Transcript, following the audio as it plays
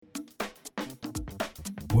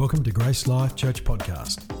Welcome to Grace Life Church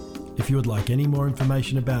Podcast. If you would like any more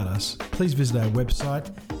information about us, please visit our website,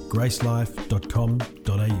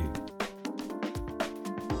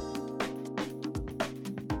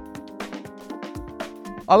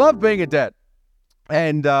 gracelife.com.au. I love being a dad.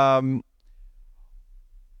 And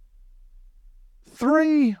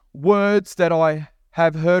three words that I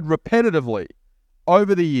have heard repetitively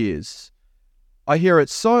over the years, I hear it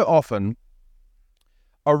so often,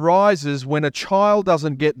 arises when a child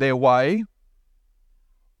doesn't get their way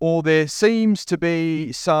or there seems to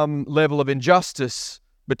be some level of injustice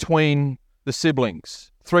between the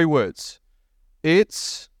siblings. Three words.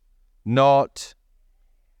 It's not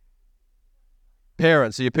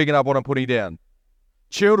parents. Are you picking up what I'm putting down?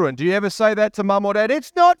 Children, do you ever say that to mum or dad?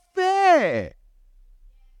 It's not fair.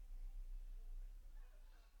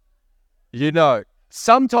 You know,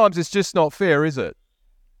 sometimes it's just not fair, is it?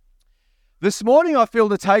 This morning I feel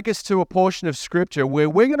to take us to a portion of Scripture where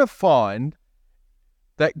we're going to find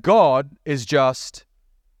that God is just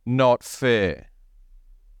not fair.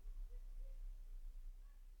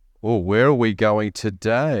 Oh, where are we going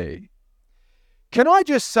today? Can I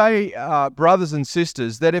just say, brothers and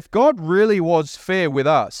sisters, that if God really was fair with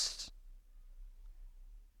us,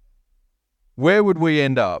 where would we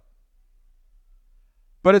end up?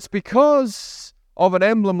 But it's because of an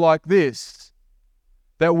emblem like this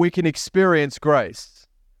that we can experience grace.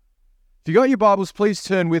 If you got your Bibles, please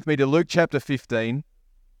turn with me to Luke chapter 15.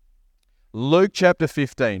 Luke chapter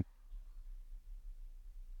 15.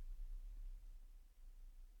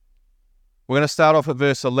 We're going to start off at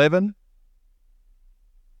verse 11.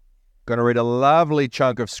 Going to read a lovely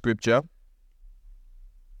chunk of Scripture.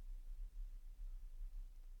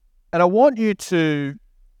 And I want you to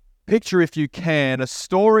picture, if you can, a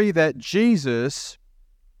story that Jesus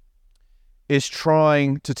is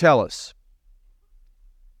trying to tell us.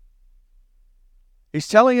 He's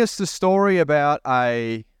telling us the story about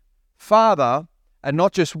a father, and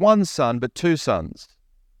not just one son, but two sons.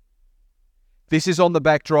 This is on the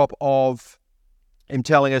backdrop of him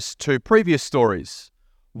telling us two previous stories.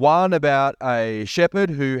 One about a shepherd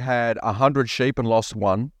who had 100 sheep and lost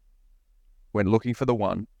one, went looking for the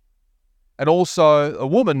one. And also a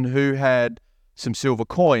woman who had some silver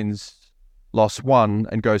coins, lost one,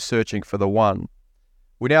 and goes searching for the one.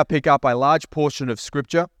 We now pick up a large portion of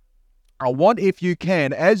Scripture. I want, if you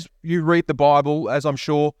can, as you read the Bible, as I'm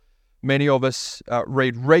sure many of us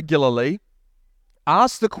read regularly,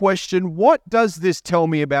 ask the question, what does this tell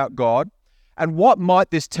me about God? And what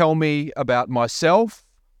might this tell me about myself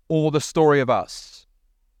or the story of us?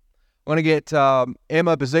 I'm going to get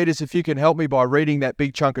Emma Bazitas, if you can help me by reading that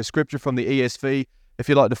big chunk of Scripture from the ESV. If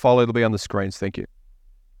you'd like to follow, it'll be on the screens. Thank you.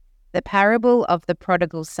 The parable of the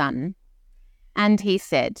prodigal son. And he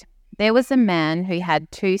said, there was a man who had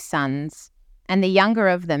 2 sons, and the younger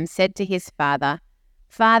of them said to his father,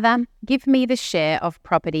 Father, give me the share of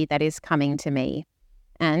property that is coming to me.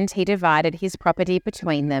 And he divided his property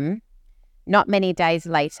between them. Not many days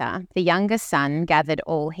later, the younger son gathered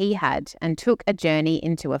all he had and took a journey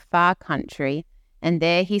into a far country, and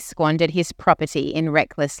there he squandered his property in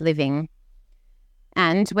reckless living.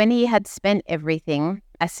 And when he had spent everything,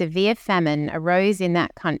 a severe famine arose in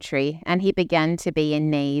that country, and he began to be in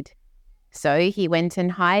need. So he went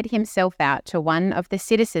and hired himself out to one of the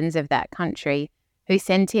citizens of that country, who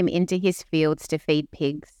sent him into his fields to feed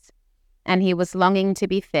pigs. And he was longing to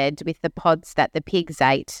be fed with the pods that the pigs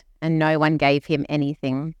ate, and no one gave him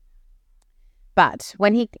anything. But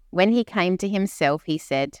when he came to himself, he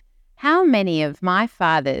said, How many of my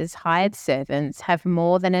father's hired servants have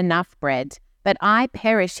more than enough bread, but I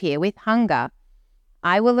perish here with hunger?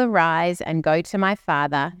 I will arise and go to my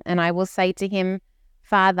father, and I will say to him,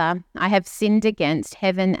 Father, I have sinned against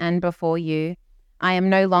heaven and before you. I am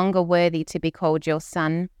no longer worthy to be called your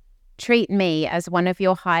son. Treat me as one of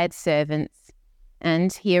your hired servants.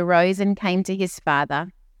 And he arose and came to his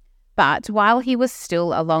father. But while he was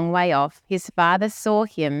still a long way off, his father saw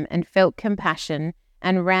him and felt compassion,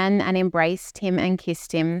 and ran and embraced him and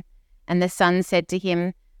kissed him. And the son said to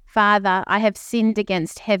him, Father, I have sinned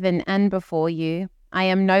against heaven and before you. I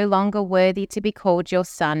am no longer worthy to be called your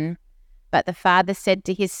son. But the father said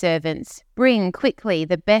to his servants, Bring quickly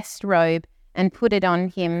the best robe and put it on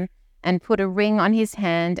him, and put a ring on his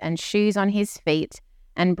hand and shoes on his feet,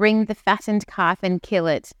 and bring the fattened calf and kill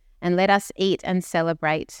it, and let us eat and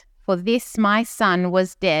celebrate. For this my son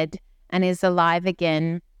was dead and is alive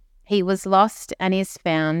again. He was lost and is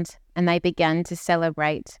found. And they began to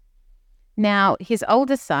celebrate. Now his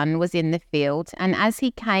older son was in the field, and as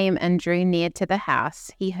he came and drew near to the house,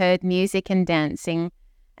 he heard music and dancing.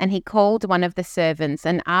 And he called one of the servants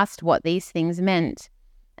and asked what these things meant.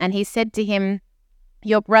 And he said to him,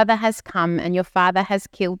 Your brother has come, and your father has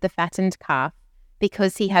killed the fattened calf,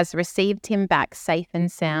 because he has received him back safe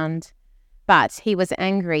and sound." But he was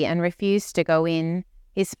angry and refused to go in.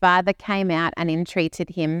 His father came out and entreated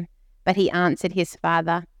him, but he answered his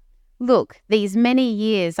father, "Look, these many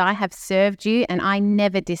years I have served you, and I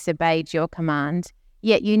never disobeyed your command.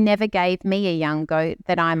 Yet you never gave me a young goat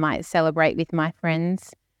that I might celebrate with my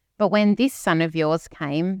friends. But when this son of yours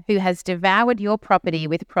came, who has devoured your property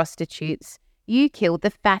with prostitutes, you killed the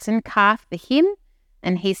fattened calf for him?"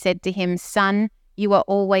 And he said to him, "Son, you are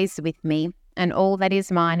always with me, and all that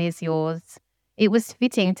is mine is yours. It was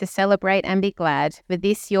fitting to celebrate and be glad, for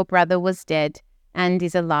this your brother was dead and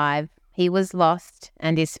is alive. He was lost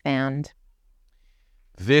and is found."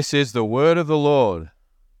 This is the word of the Lord.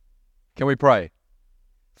 Can we pray?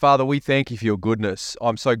 Father, we thank you for your goodness.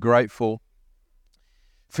 I'm so grateful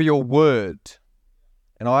for your word.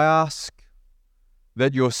 And I ask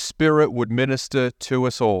that your Spirit would minister to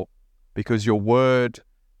us all, because your word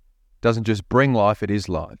doesn't just bring life, it is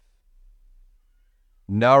life.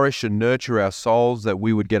 Nourish and nurture our souls that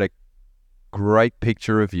we would get a great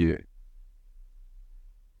picture of you.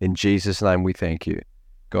 In Jesus' name we thank you.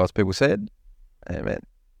 God's people said, amen.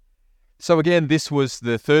 So again, this was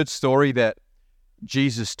the third story that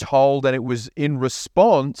Jesus told, and it was in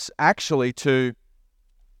response actually to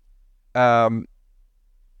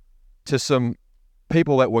some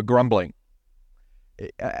people that were grumbling.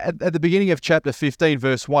 At the beginning of chapter 15,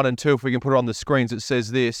 verse 1 and 2, if we can put it on the screens, it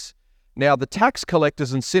says this: "Now the tax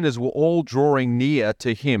collectors and sinners were all drawing near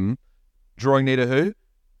to him." Drawing near to who?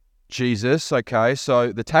 Jesus. Okay,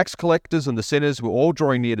 so the tax collectors and the sinners were all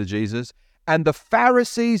drawing near to Jesus. "And the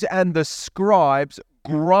Pharisees and the scribes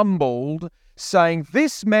grumbled, saying,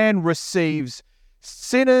 'This man receives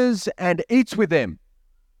sinners and eats with them.'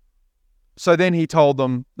 So then he told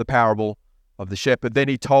them the parable of the shepherd. Then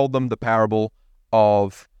he told them the parable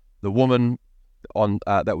of the woman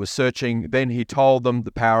that was searching. Then he told them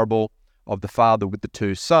the parable of the father with the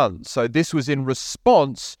two sons." So this was in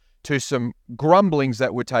response to some grumblings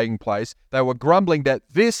that were taking place. They were grumbling that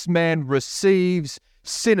this man receives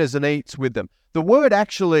sinners and eats with them. The word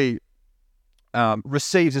actually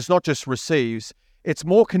receives is not just receives, it's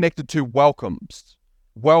more connected to welcomes.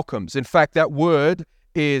 Welcomes. In fact, that word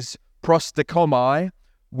is prostekomai,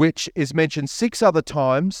 which is mentioned 6 other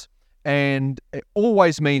times, and it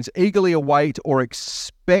always means eagerly await or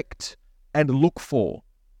expect and look for.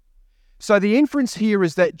 So the inference here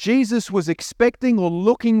is that Jesus was expecting or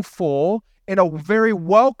looking for, in a very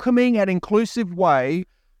welcoming and inclusive way,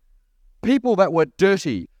 people that were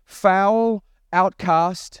dirty, foul,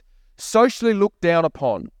 outcast, socially looked down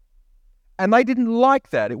upon. And they didn't like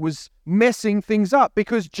that. It was messing things up,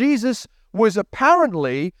 because Jesus was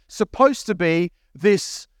apparently supposed to be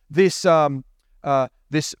this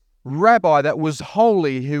rabbi that was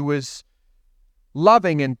holy, who was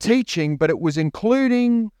loving and teaching, but it was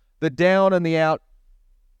including the down and the out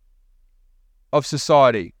of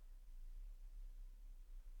society.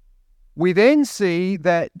 We then see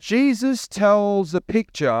that Jesus tells a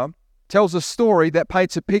story that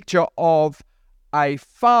paints a picture of a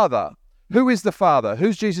father. Who is the father?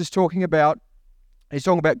 Who's Jesus talking about? He's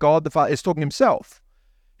talking about God the Father. He's talking himself.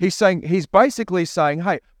 He's basically saying,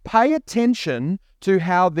 hey, pay attention to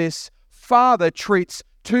how this father treats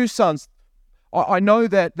two sons. I know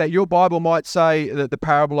that your Bible might say that the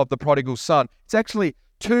parable of the prodigal son. It's actually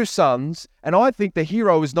two sons, and I think the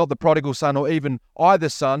hero is not the prodigal son or even either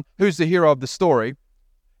son. Who's the hero of the story?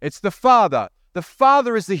 It's the father. The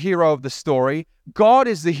father is the hero of the story. God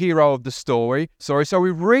is the hero of the story. So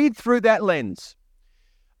we read through that lens.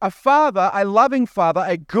 A father, a loving father,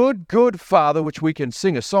 a good father, which we can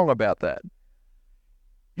sing a song about that.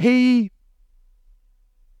 He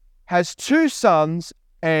has two sons,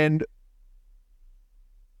 and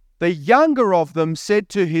the younger of them said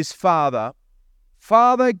to his father,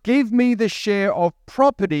 "Father, give me the share of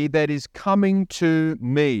property that is coming to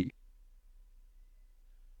me."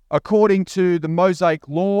 According to the Mosaic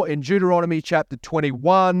law in Deuteronomy chapter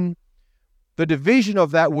 21, the division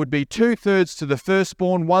of that would be 2/3 to the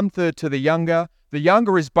firstborn, 1/3 to the younger. The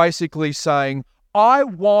younger is basically saying, I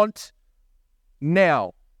want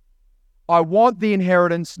now. I want the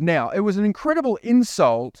inheritance now. It was an incredible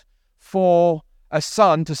insult for a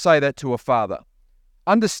son to say that to a father.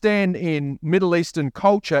 Understand, in Middle Eastern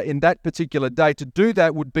culture in that particular day, to do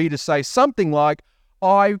that would be to say something like,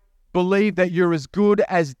 I believe that you're as good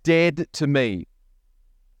as dead to me.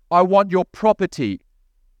 I want your property.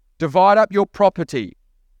 Divide up your property.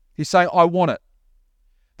 He's saying, I want it.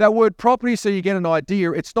 That word property, so you get an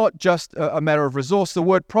idea, it's not just a matter of resource. The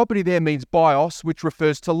word property there means bios, which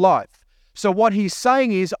refers to life. So what he's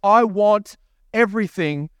saying is, I want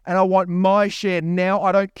everything and I want my share now.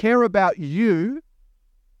 I don't care about you.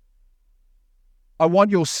 I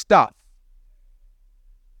want your stuff.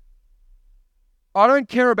 I don't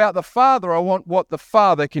care about the Father. I want what the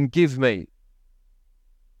Father can give me.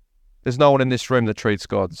 There's no one in this room that treats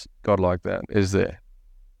God like that, is there?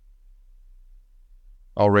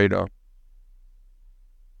 I'll read on.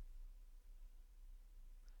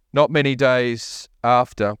 Not many days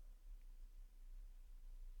after,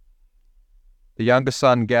 the younger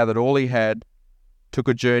son gathered all he had, took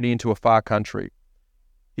a journey into a far country.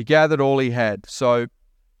 He gathered all he had. So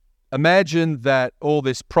imagine that all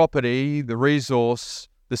this property, the resource,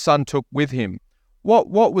 the son took with him. What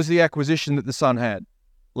was the acquisition that the son had?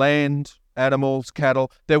 Land, animals,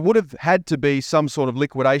 cattle. There would have had to be some sort of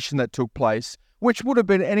liquidation that took place, which would have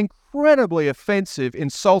been an incredibly offensive,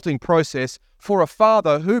 insulting process for a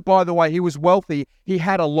father who, by the way, he was wealthy. He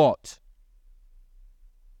had a lot.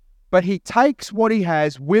 But he takes what he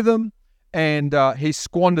has with him and he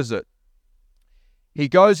squanders it. He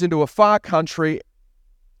goes into a far country,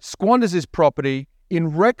 squanders his property in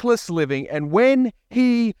reckless living, and when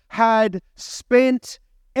he had spent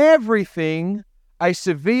everything, a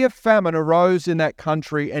severe famine arose in that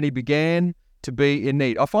country and he began to be in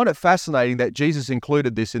need. I find it fascinating that Jesus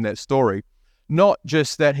included this in that story. Not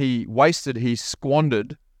just that he wasted, he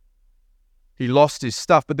squandered, he lost his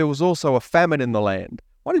stuff, but there was also a famine in the land.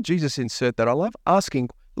 Why did Jesus insert that? I love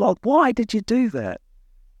asking, Lord, why did you do that?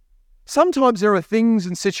 Sometimes there are things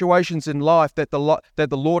and situations in life that the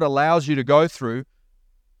Lord allows you to go through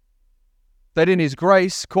that in His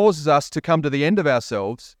grace causes us to come to the end of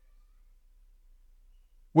ourselves,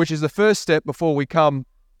 which is the first step before we come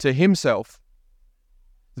to Himself.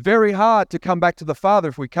 It's very hard to come back to the Father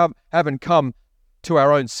if we haven't come to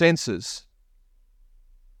our own senses.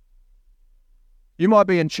 You might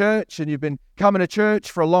be in church and you've been coming to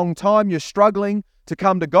church for a long time. You're struggling to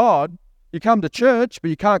come to God. You come to church, but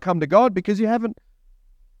you can't come to God because you haven't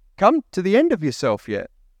come to the end of yourself yet.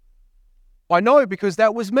 I know because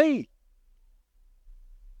that was me.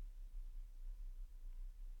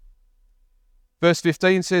 Verse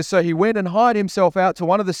 15 says, "So he went and hired himself out to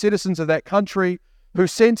one of the citizens of that country, who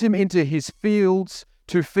sent him into his fields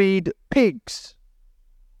to feed pigs.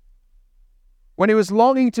 When he was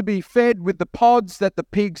longing to be fed with the pods that the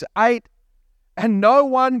pigs ate, and no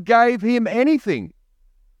one gave him anything."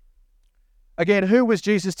 Again, who was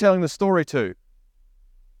Jesus telling the story to?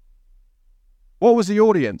 What was the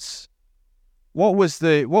audience? What was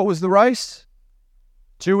the race?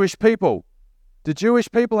 Jewish people. Did Jewish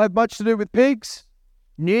people have much to do with pigs?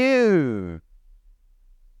 No.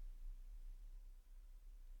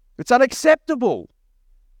 It's unacceptable.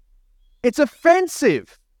 It's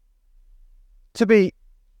offensive to be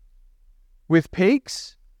with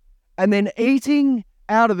pigs and then eating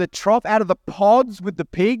out of the trough, out of the pods with the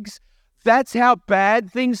pigs. That's how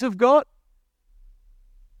bad things have got.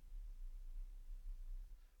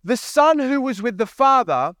 The son who was with the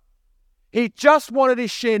father, he just wanted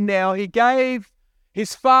his share now. He gave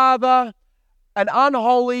his father an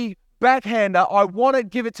unholy backhander. I want it,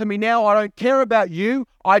 give it to me now. I don't care about you.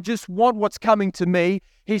 I just want what's coming to me.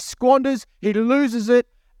 He squanders, he loses it,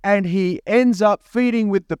 and he ends up feeding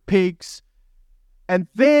with the pigs. And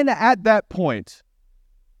then at that point,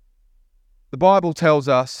 the Bible tells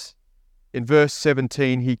us in verse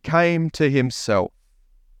 17, he came to himself.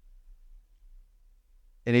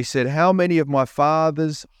 And he said, "How many of my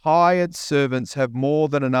father's hired servants have more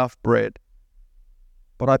than enough bread,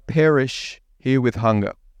 but I perish here with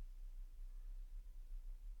hunger?"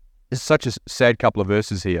 It's such a sad couple of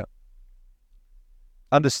verses here.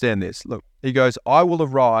 Understand this. Look, he goes, "I will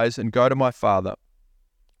arise and go to my father,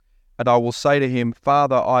 and I will say to him,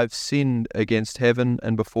 Father, I've sinned against heaven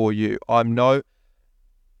and before you. I'm no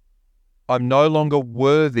longer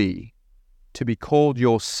worthy to be called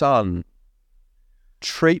your son.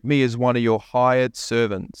 Treat me as one of your hired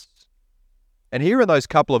servants." And here in those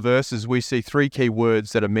couple of verses, we see three key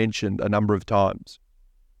words that are mentioned a number of times.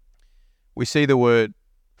 We see the word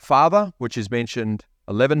Father, which is mentioned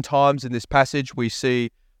 11 times in this passage. We see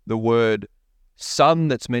the word Son,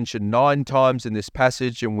 that's mentioned 9 times in this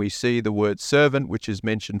passage. And we see the word servant, which is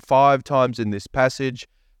mentioned 5 times in this passage.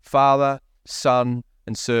 Father, Son,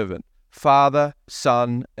 and servant. Father,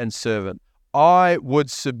 Son, and servant. I would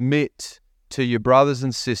submit to you, brothers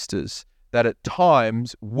and sisters, that at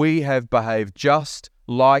times we have behaved just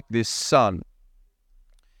like this son.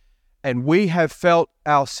 And we have felt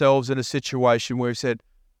ourselves in a situation where we said,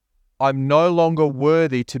 I'm no longer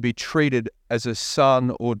worthy to be treated as a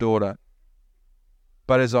son or daughter,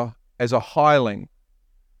 but as a hireling,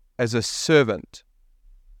 as a servant.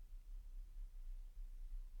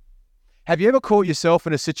 Have you ever caught yourself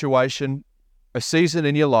in a situation, a season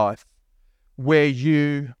in your life, where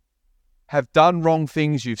you have done wrong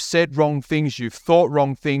things, you've said wrong things, you've thought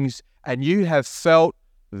wrong things, and you have felt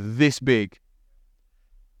this big?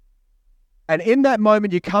 And in that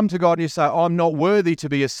moment, you come to God and you say, I'm not worthy to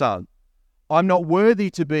be a son. I'm not worthy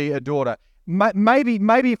to be a daughter. Maybe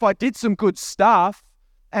if I did some good stuff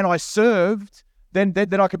and I served, then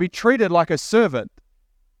I could be treated like a servant.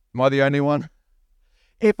 Am I the only one?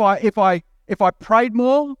 If I prayed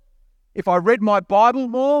more, if I read my Bible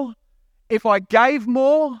more, if I gave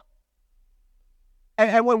more,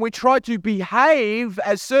 and when we try to behave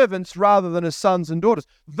as servants rather than as sons and daughters,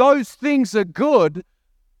 those things are good,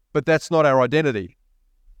 but that's not our identity.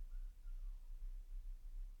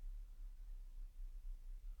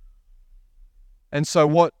 And so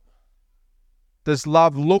what does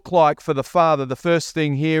love look like for the Father? The first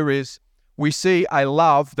thing here is we see a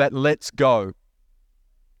love that lets go.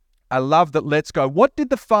 A love that lets go. What did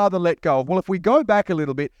the Father let go of? Well, if we go back a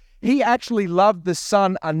little bit, He actually loved the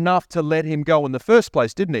Son enough to let Him go in the first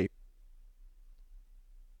place, didn't He?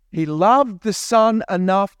 He loved the Son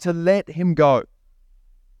enough to let Him go.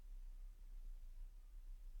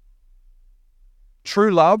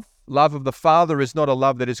 True love of the Father, is not a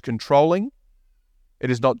love that is controlling. It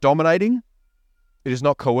is not dominating. It is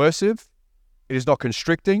not coercive. It is not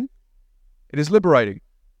constricting. It is liberating.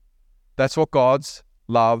 That's what God's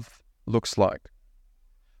love looks like.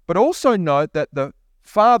 But also note that the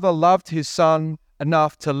Father loved His Son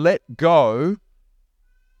enough to let go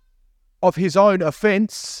of His own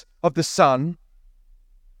offense of the Son,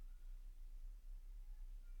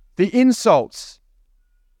 the insults.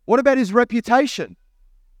 What about His reputation?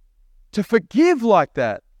 To forgive like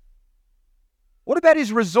that. What about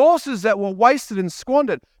His resources that were wasted and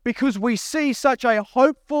squandered? Because we see such a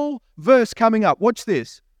hopeful verse coming up. Watch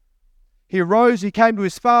this. He arose, he came to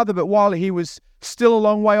his father, but while he was still a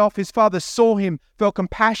long way off, his father saw him, felt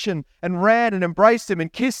compassion, and ran and embraced him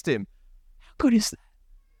and kissed him. How good is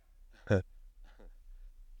that?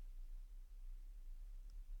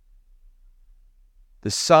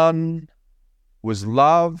 The Son was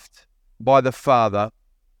loved by the Father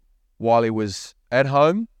while he was at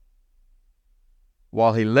home,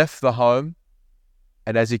 while he left the home,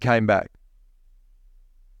 and as he came back.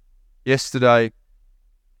 Yesterday,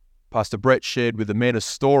 Pastor Brett shared with the men a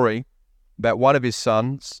story about one of his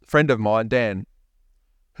sons, a friend of mine, Dan,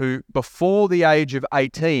 who before the age of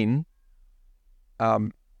 18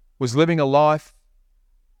 was living a life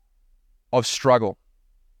of struggle,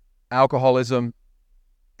 alcoholism,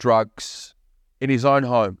 drugs, in his own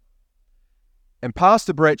home. And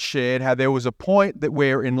Pastor Brett shared how there was a point that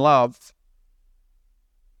where in love,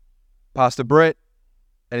 Pastor Brett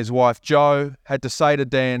and his wife Jo had to say to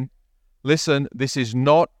Dan, listen, this is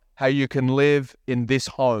not how you can live in this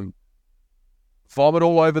home. Vomit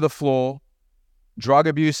all over the floor, drug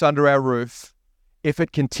abuse under our roof. If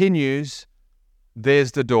it continues,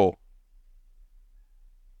 there's the door.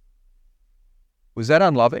 Was that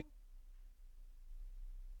unloving?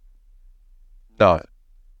 No,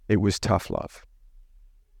 it was tough love.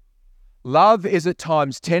 Love is at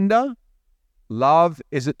times tender. Love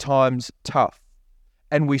is at times tough.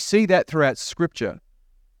 And we see that throughout Scripture.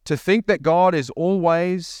 To think that God is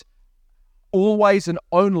always and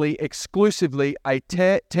only exclusively a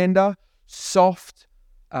tender, soft,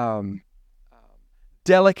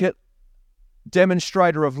 delicate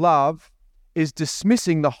demonstrator of love is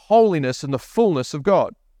dismissing the holiness and the fullness of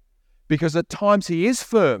God. Because at times He is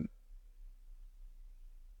firm.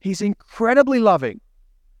 He's incredibly loving.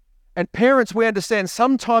 And parents, we understand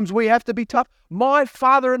sometimes we have to be tough. My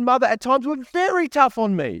father and mother at times were very tough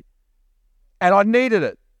on me. And I needed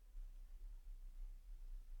it.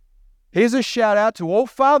 Here's a shout out to all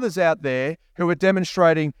fathers out there who are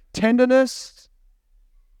demonstrating tenderness,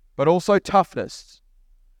 but also toughness.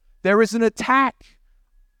 There is an attack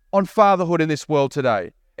on fatherhood in this world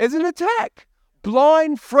today. There's an attack.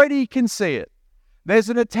 Blind Freddie can see it. There's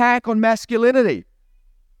an attack on masculinity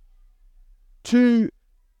to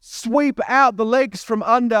sweep out the legs from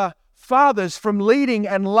under fathers from leading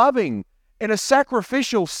and loving in a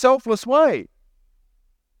sacrificial, selfless way.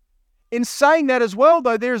 In saying that as well,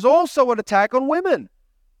 though, there's also an attack on women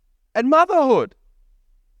and motherhood.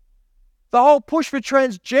 The whole push for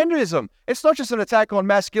transgenderism, it's not just an attack on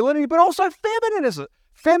masculinity, but also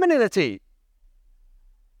femininity.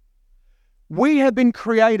 We have been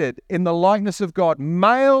created in the likeness of God,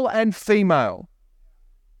 male and female.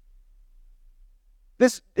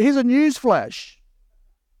 Here's a news flash.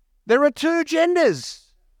 There are two genders.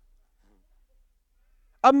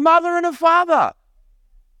 A mother and a father.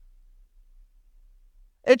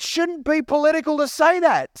 It shouldn't be political to say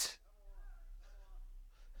that.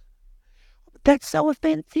 That's so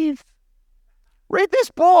offensive. Read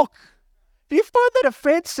this book. If you find that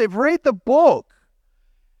offensive, read the book.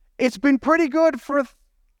 It's been pretty good for a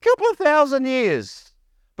couple of thousand years.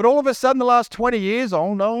 But all of a sudden, the last 20 years,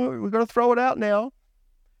 oh no, we've got to throw it out now.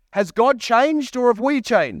 Has God changed or have we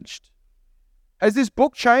changed? Has this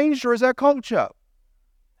book changed or is our culture?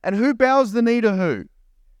 And who bows the knee to who?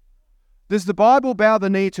 Does the Bible bow the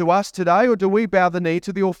knee to us today, or do we bow the knee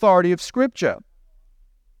to the authority of Scripture?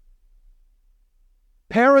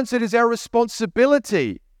 Parents, it is our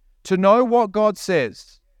responsibility to know what God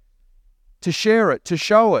says, to share it, to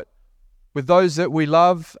show it with those that we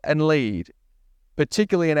love and lead,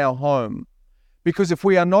 particularly in our home. Because if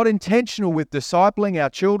we are not intentional with discipling our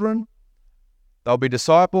children, they'll be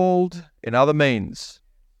discipled in other means.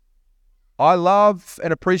 I love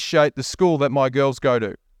and appreciate the school that my girls go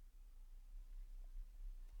to.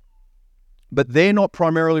 But they're not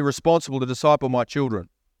primarily responsible to disciple my children.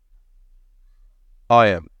 I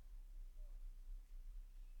am.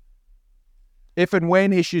 If and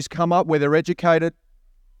when issues come up where they're educated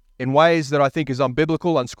in ways that I think is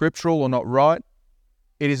unbiblical, unscriptural, or not right,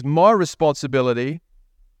 it is my responsibility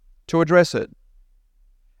to address it.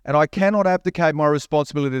 And I cannot abdicate my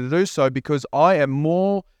responsibility to do so because I am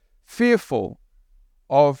more fearful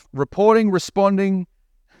of responding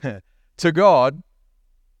to God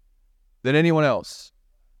than anyone else.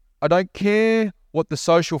 I don't care what the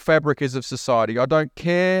social fabric is of society. I don't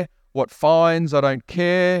care what fines. I don't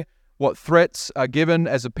care what threats are given.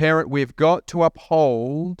 As a parent, we've got to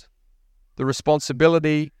uphold the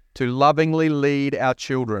responsibility to lovingly lead our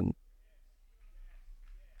children.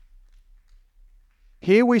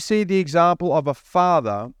 Here we see the example of a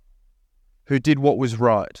father who did what was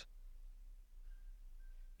right.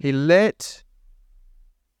 He let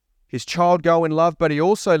his child go in love, but he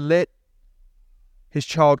also let his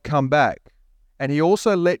child come back. And he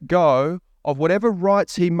also let go of whatever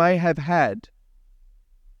rights he may have had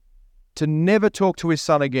to never talk to his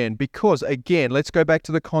son again. Because, again, let's go back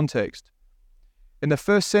to the context. In the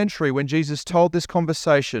first century, when Jesus told this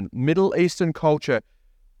conversation, Middle Eastern culture,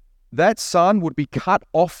 that son would be cut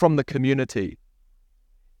off from the community.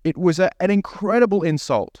 It was an incredible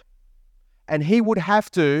insult. And he would have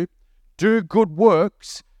to do good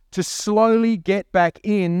works to slowly get back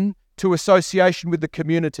in to association with the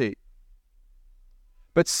community.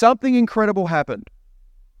 But something incredible happened.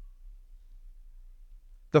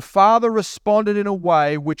 The father responded in a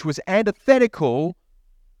way which was antithetical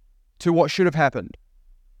to what should have happened.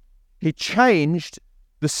 He changed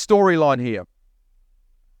the storyline here.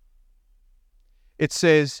 It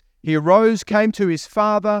says, he arose, came to his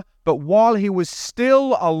father, but while he was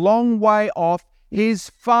still a long way off, his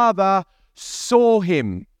father saw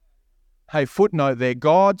him. Hey, footnote there,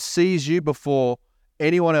 God sees you before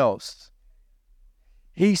anyone else.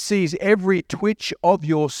 He sees every twitch of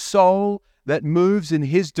your soul that moves in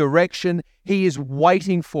his direction. He is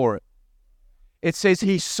waiting for it. It says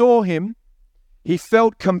he saw him, he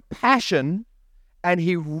felt compassion, and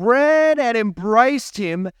he ran and embraced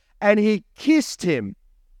him, and he kissed him.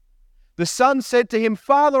 The son said to him,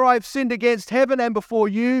 Father, I have sinned against heaven and before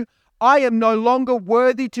you. I am no longer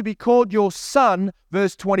worthy to be called your son.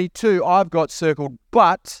 Verse 22, I've got circled,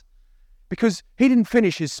 but, because he didn't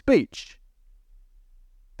finish his speech.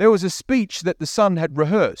 There was a speech that the son had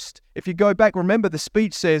rehearsed. If you go back, remember the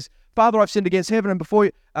speech says, Father, I've sinned against heaven and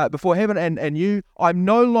before heaven and you. I'm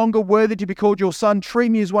no longer worthy to be called your son. Treat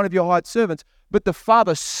me as one of your hired servants. But the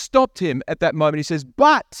father stopped him at that moment. He says,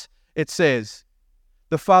 but, it says,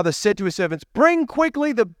 the father said to his servants, bring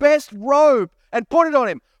quickly the best robe and put it on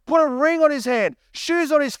him. Put a ring on his hand,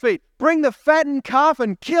 shoes on his feet. Bring the fattened calf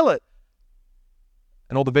and kill it.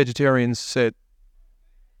 And all the vegetarians said,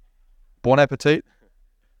 bon appetit.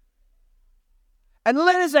 And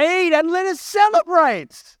let us eat and let us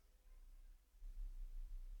celebrate.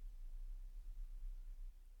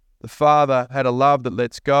 The father had a love that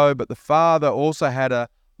lets go, but the father also had a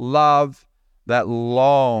love that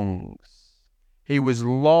longs. He was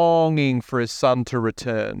longing for his son to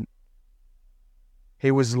return.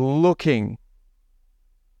 He was looking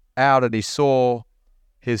out and he saw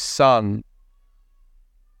his son.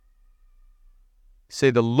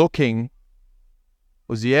 See, the looking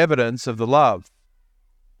was the evidence of the love.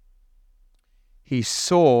 He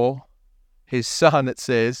saw his son, it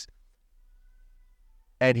says,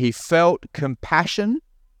 and he felt compassion,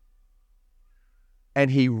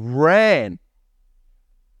 and he ran,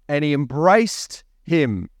 and he embraced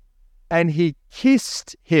him, and he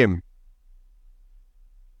kissed him.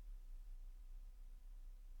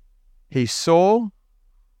 He saw,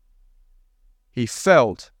 he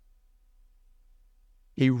felt,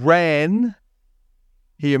 he ran,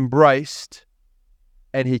 he embraced,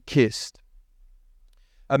 and he kissed.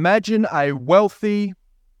 Imagine a wealthy,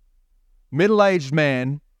 middle-aged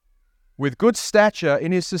man with good stature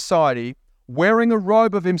in his society, wearing a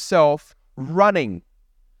robe of himself, running.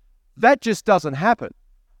 That just doesn't happen.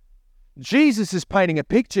 Jesus is painting a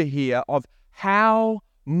picture here of how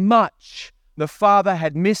much the Father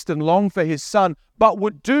had missed and longed for his Son, but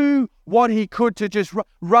would do what he could to just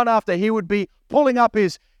run after. He would be pulling up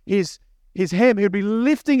his hem. He would be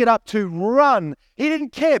lifting it up to run. He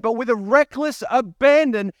didn't care, but with a reckless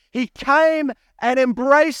abandon, he came and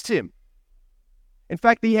embraced him. In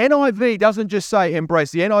fact, the NIV doesn't just say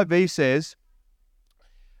embrace. The NIV says,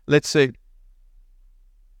 let's see,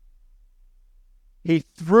 he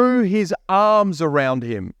threw his arms around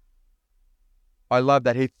him. I love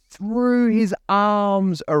that. He threw his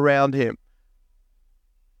arms around him.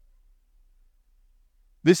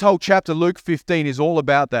 This whole chapter, Luke 15, is all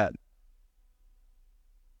about that.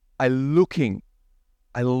 A longing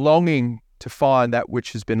to find that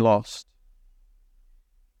which has been lost.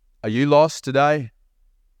 Are you lost today?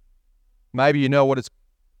 Maybe you know what it's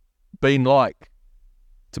been like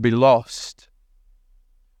to be lost.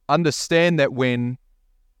 Understand that when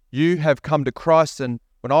you have come to Christ and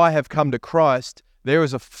when I have come to Christ, there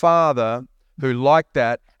is a Father who, like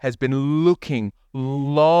that, has been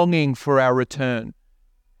longing for our return.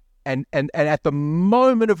 And at the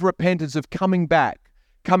moment of repentance, of coming back,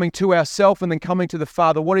 coming to ourselves and then coming to the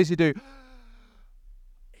Father, what does he do?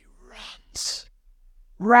 He runs,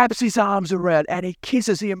 wraps his arms around, and he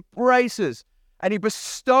kisses, he embraces, and he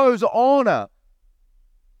bestows honor.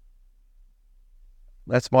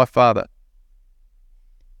 That's my Father.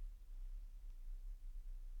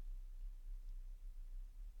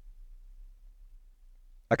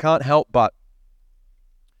 I can't help but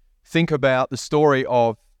think about the story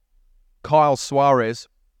of Kyle Suarez,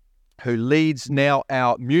 who leads now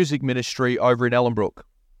our music ministry over in Ellenbrook.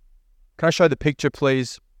 Can I show the picture,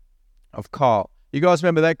 please, of Kyle? You guys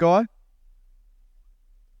remember that guy?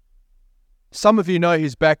 Some of you know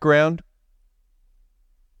his background.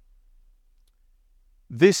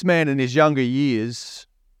 This man in his younger years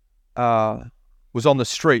was on the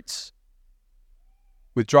streets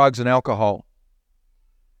with drugs and alcohol.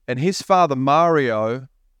 And his father, Mario,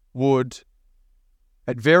 would,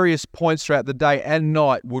 at various points throughout the day and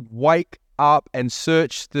night, would wake up and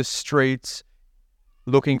search the streets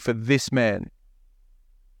looking for this man.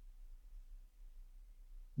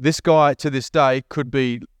 This guy, to this day, could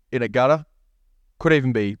be in a gutter, could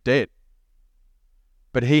even be dead.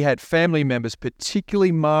 But he had family members,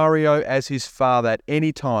 particularly Mario as his father, at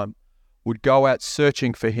any time would go out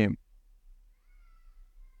searching for him.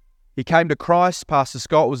 He came to Christ. Pastor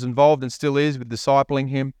Scott was involved and still is with discipling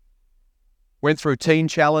him. Went through Teen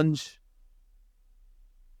Challenge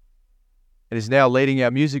and is now leading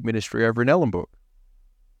our music ministry over in Ellenbrook.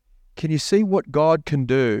 Can you see what God can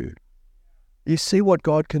do? You see what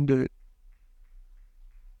God can do?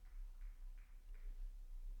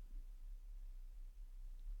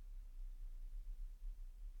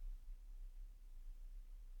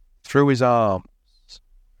 Through his arms.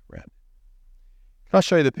 Can I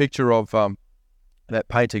show you the picture of that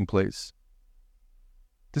painting, please?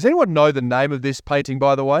 Does anyone know the name of this painting,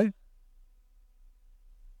 by the way?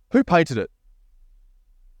 Who painted it?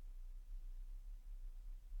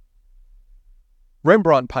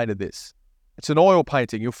 Rembrandt painted this. It's an oil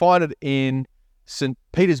painting. You'll find it in St.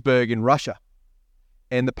 Petersburg in Russia.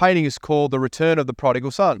 And the painting is called The Return of the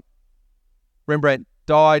Prodigal Son. Rembrandt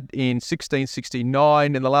died in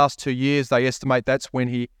 1669. In the last 2 years, they estimate that's when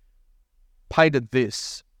he painted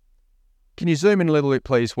this. Can you zoom in a little bit,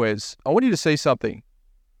 please, Wes? I want you to see something.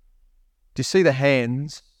 Do you see the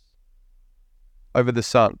hands over the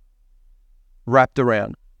Son wrapped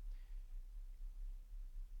around?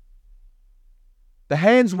 The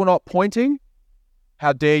hands were not pointing.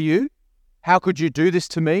 How dare you? How could you do this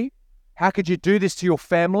to me? How could you do this to your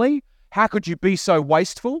family? How could you be so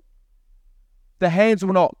wasteful? The hands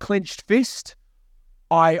were not clenched fist.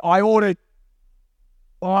 I'm going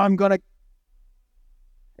to...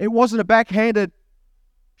 It wasn't a backhanded,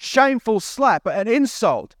 shameful slap, an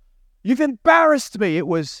insult. You've embarrassed me. It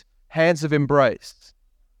was hands of embrace.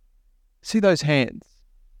 See those hands?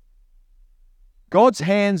 God's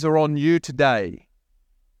hands are on you today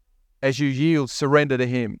as you yield, surrender to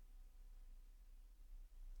Him.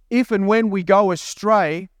 If and when we go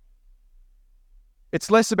astray, it's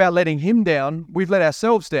less about letting Him down. We've let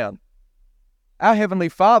ourselves down. Our Heavenly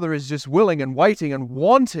Father is just willing and waiting and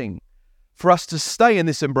wanting for us to stay in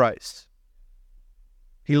this embrace.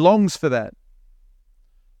 He longs for that.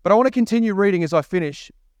 But I want to continue reading as I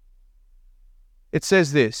finish. It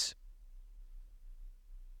says this.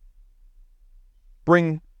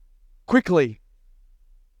 Bring quickly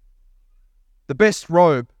the best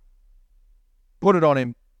robe, put it on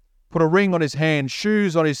him, put a ring on his hand,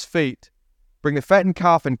 shoes on his feet. Bring the fattened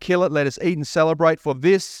calf and kill it. Let us eat and celebrate. For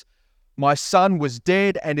this, my son was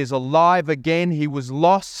dead and is alive again. He was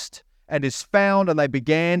lost and is found. And they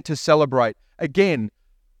began to celebrate. Again,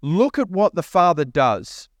 look at what the father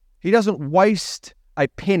does. He doesn't waste a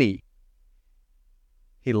penny.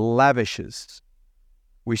 He lavishes.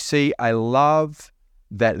 We see a love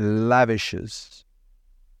that lavishes.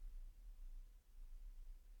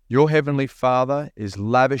 Your heavenly Father is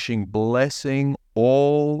lavishing blessing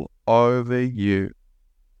all over you.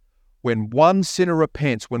 When one sinner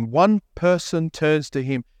repents, when one person turns to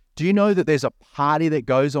him, do you know that there's a party that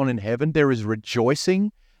goes on in heaven? There is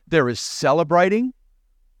rejoicing. There is celebrating.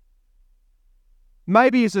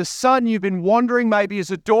 Maybe as a son you've been wandering, maybe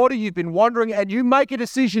as a daughter you've been wandering, and you make a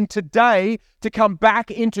decision today to come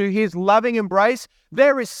back into his loving embrace.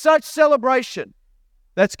 There is such celebration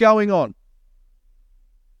that's going on.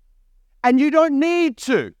 And you don't need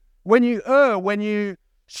to. When you err, when you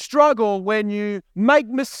struggle, when you make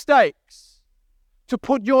mistakes, to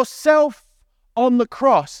put yourself on the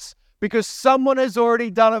cross because someone has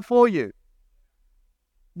already done it for you.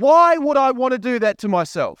 Why would I want to do that to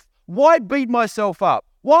myself? Why beat myself up?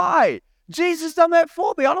 Why? Jesus done that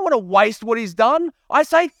for me. I don't want to waste what he's done. I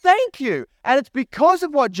say thank you. And it's because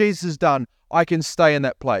of what Jesus has done, I can stay in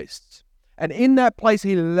that place. And in that place,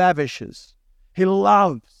 he lavishes. He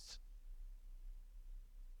loves.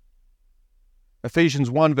 Ephesians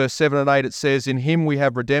 1 verse 7 and 8, it says, in him we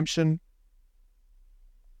have redemption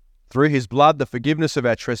through his blood, the forgiveness of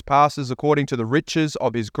our trespasses according to the riches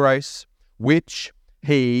of his grace, which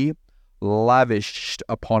he lavished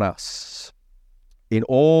upon us in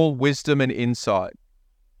all wisdom and insight.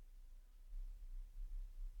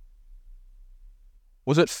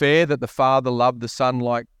 Was it fair that the Father loved the Son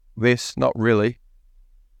like this? Not really.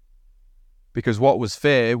 Because what was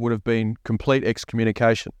fair would have been complete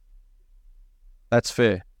excommunication. That's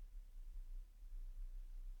fair.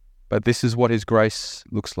 But this is what his grace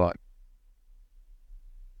looks like.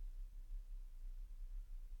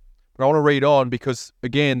 But I want to read on because,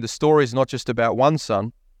 again, the story is not just about one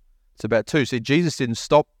son, it's about two. See, Jesus didn't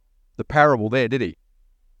stop the parable there, did he?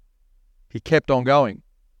 He kept on going.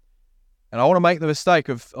 And I want to make the mistake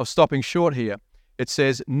of stopping short here. It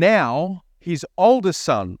says, now his oldest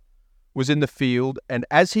son was in the field, and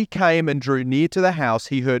as he came and drew near to the house,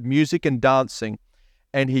 he heard music and dancing,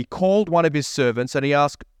 and he called one of his servants, and he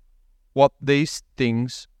asked what these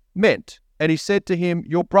things meant. And he said to him,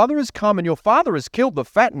 your brother has come, and your father has killed the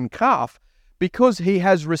fattened calf, because he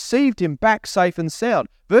has received him back safe and sound.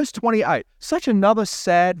 Verse 28, such another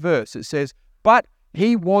sad verse. It says, but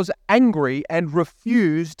he was angry and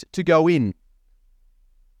refused to go in.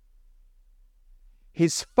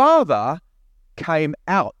 His father came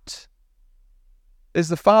out. There's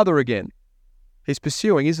the father again. He's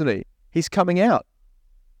pursuing, isn't he? He's coming out.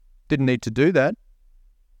 Didn't need to do that.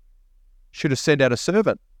 Should have sent out a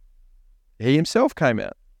servant. He himself came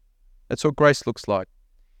out. That's what grace looks like.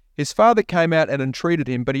 His father came out and entreated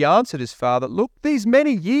him, but he answered his father, look, these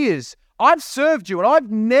many years I've served you and I've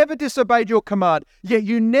never disobeyed your command, yet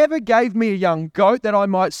you never gave me a young goat that I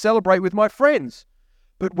might celebrate with my friends.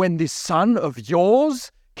 But when this son of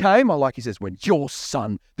yours came, I like he says, when your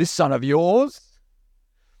son, this son of yours,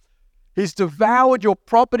 he's devoured your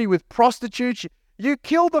property with prostitutes, you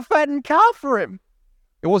killed the fattened calf for him.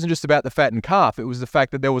 It wasn't just about the fattened calf. It was the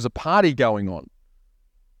fact that there was a party going on.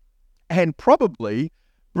 And probably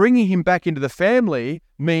bringing him back into the family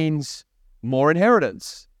means more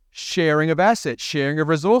inheritance, sharing of assets, sharing of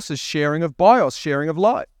resources, sharing of bios, sharing of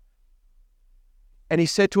life. And he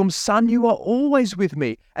said to him, son, you are always with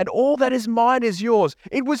me, and all that is mine is yours.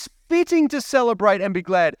 It was fitting to celebrate and be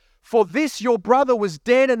glad. For this your brother was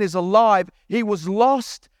dead and is alive. He was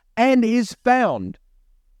lost and is found.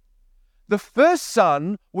 The first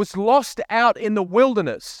son was lost out in the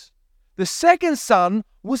wilderness. The second son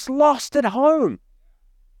was lost at home.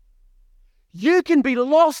 You can be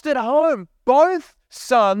lost at home. Both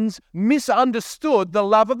sons misunderstood the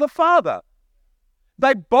love of the father.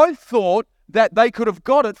 They both thought that they could have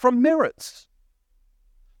got it from merits.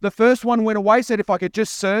 The first one went away, said, if I could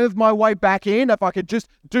just serve my way back in, if I could just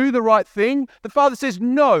do the right thing. The father says,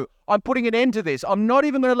 no, I'm putting an end to this. I'm not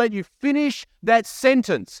even going to let you finish that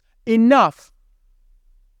sentence. Enough.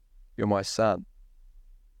 You're my son.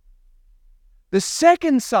 The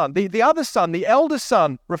second son, the other son, the eldest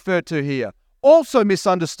son referred to here, also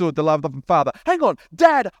misunderstood the love of the father. Hang on,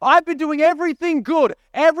 Dad, I've been doing everything good,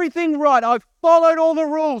 everything right. I've followed all the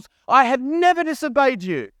rules. I have never disobeyed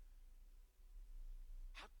you.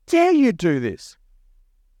 How dare you do this?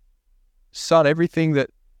 son, everything I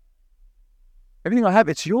have,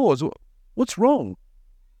 it's yours. What's wrong?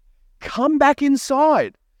 Come back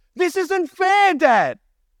inside. This isn't fair, Dad.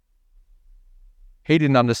 He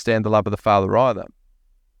didn't understand the love of the Father either.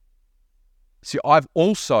 See, I've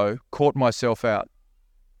also caught myself out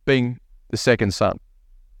being the second son.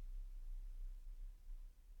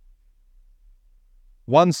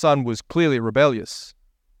 One son was clearly rebellious.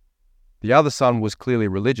 The other son was clearly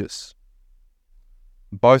religious.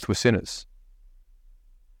 Both were sinners.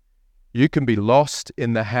 You can be lost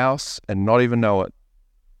in the house and not even know it.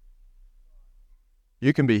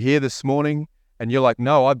 You can be here this morning and you're like,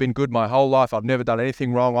 no, I've been good my whole life. I've never done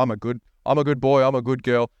anything wrong. I'm a good boy. I'm a good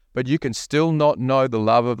girl. But you can still not know the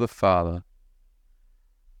love of the Father.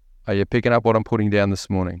 Are you picking up what I'm putting down this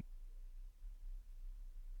morning?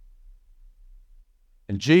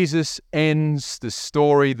 And Jesus ends the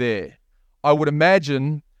story there. I would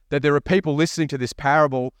imagine that there are people listening to this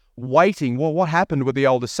parable waiting. Well, what happened with the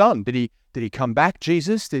older son? Did he come back,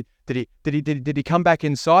 Jesus? Did he come back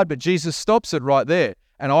inside? But Jesus stops it right there.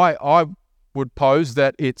 And I would pose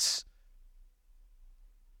that it's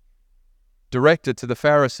directed to the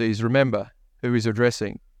Pharisees, remember, who he's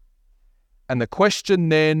addressing. And the question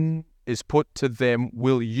then is put to them,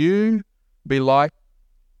 will you be like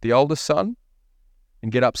the older son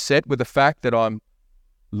and get upset with the fact that I'm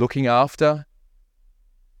looking after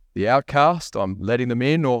the outcast, I'm letting them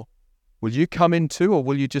in, or will you come in too, or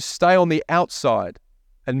will you just stay on the outside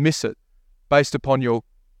and miss it based upon your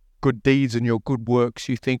good deeds and your good works?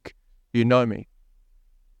 You think you know me.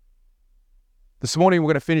 This morning we're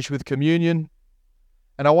going to finish with communion,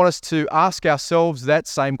 and I want us to ask ourselves that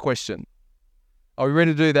same question. Are we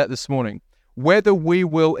ready to do that this morning? Whether we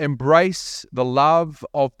will embrace the love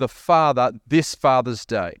of the Father this Father's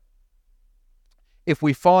Day. If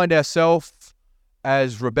we find ourselves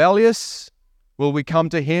as rebellious, will we come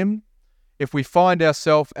to Him? If we find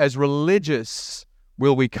ourselves as religious,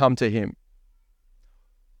 will we come to Him?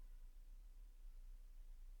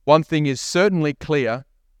 One thing is certainly clear.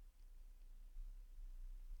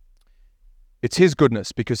 It's His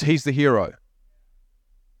goodness because He's the hero.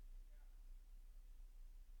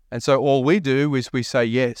 And so all we do is we say,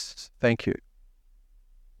 yes, thank you.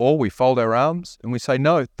 Or we fold our arms and we say,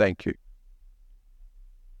 no, thank you.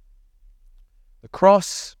 The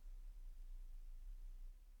cross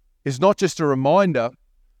is not just a reminder.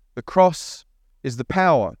 The cross is the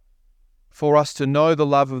power for us to know the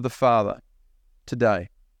love of the Father today.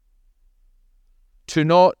 To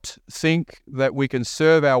not think that we can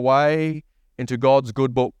serve our way into God's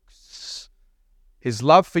good books. His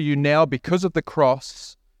love for you now, because of the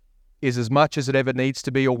cross, is as much as it ever needs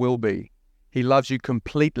to be or will be. He loves you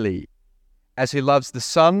completely. As He loves the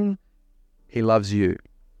Son, He loves you.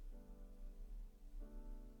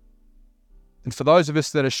 And for those of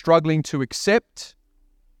us that are struggling to accept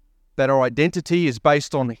that our identity is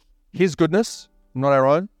based on His goodness, not our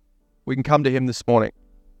own, we can come to Him this morning.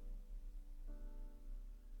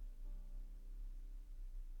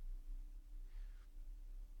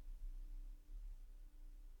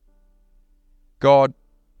 God,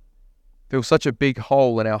 fills such a big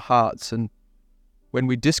hole in our hearts, and when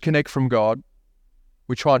we disconnect from God,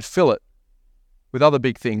 we try and fill it with other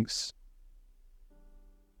big things.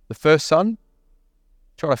 The first son,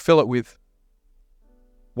 try to fill it with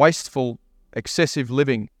wasteful, excessive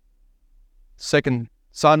living. Second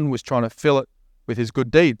son was trying to fill it with his good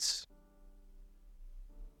deeds.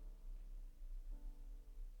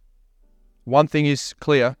 One thing is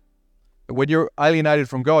clear, that when you're alienated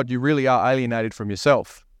from God, you really are alienated from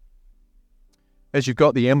yourself. As you've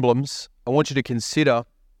got the emblems, I want you to consider,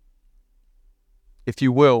 if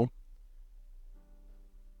you will,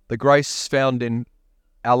 the grace found in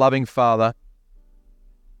our loving Father.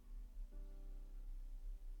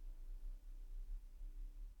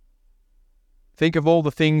 Think of all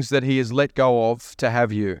the things that He has let go of to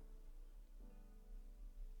have you.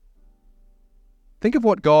 Think of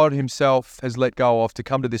what God Himself has let go of to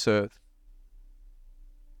come to this earth.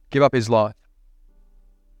 Give up His life.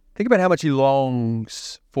 Think about how much He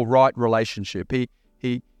longs for right relationship.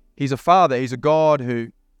 He's a Father. He's a God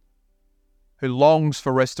who longs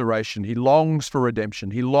for restoration. He longs for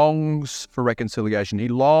redemption. He longs for reconciliation. He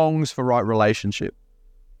longs for right relationship.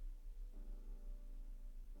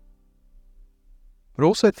 But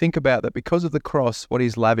also think about that because of the cross, what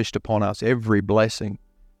He's lavished upon us, every blessing,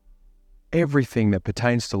 everything that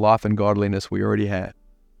pertains to life and godliness we already have.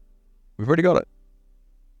 We've already got it.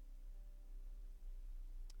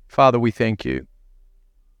 Father, we thank You.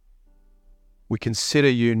 We consider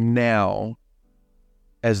You now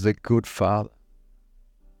as the good Father.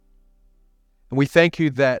 And we thank You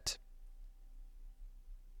that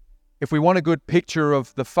If we want a good picture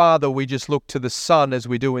of the Father, we just look to the Son, as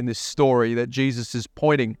we do in this story, that Jesus is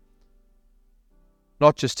pointing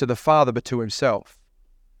not just to the Father, but to himself.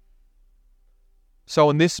 So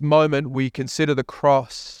in this moment, we consider the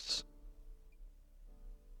cross,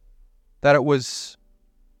 that it was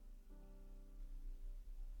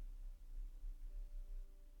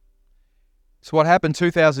so what happened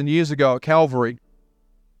 2,000 years ago at Calvary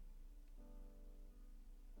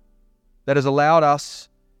that has allowed us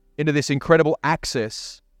into this incredible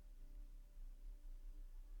access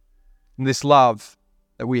and this love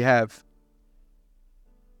that we have.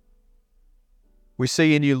 We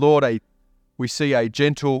see in you, Lord, we see a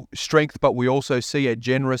gentle strength, but we also see a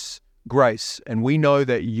generous grace. And we know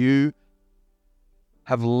that you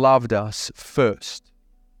have loved us first.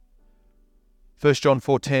 1 John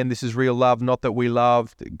 4:10, this is real love, not that we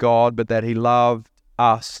loved God, but that he loved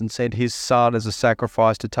us and sent his Son as a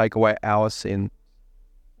sacrifice to take away our sin.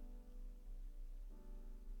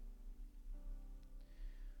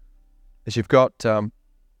 As you've got the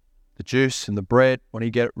juice and the bread, when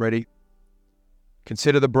you get it ready,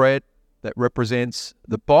 consider the bread that represents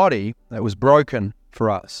the body that was broken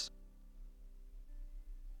for us.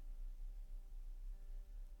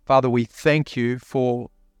 Father, we thank you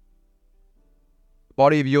for the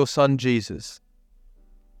body of your Son Jesus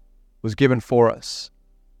was given for us,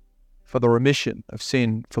 for the remission of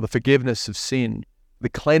sin, for the forgiveness of sin, the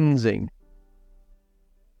cleansing,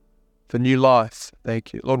 for new life.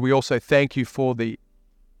 Thank you. Lord, we also thank you for the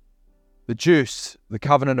juice, the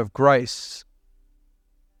covenant of grace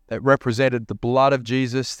that represented the blood of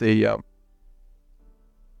Jesus, the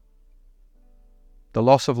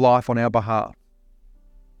loss of life on our behalf.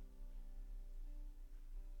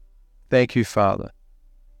 Thank you, Father.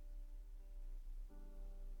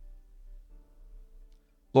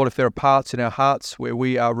 Lord, if there are parts in our hearts where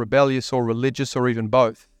we are rebellious or religious or even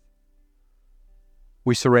both,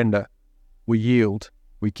 we surrender, we yield,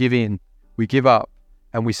 we give in, we give up,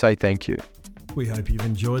 and we say thank you. We hope you've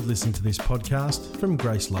enjoyed listening to this podcast from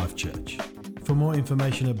Grace Life Church. For more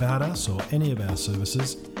information about us or any of our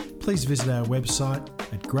services, please visit our website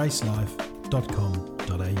at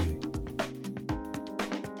gracelife.com.au.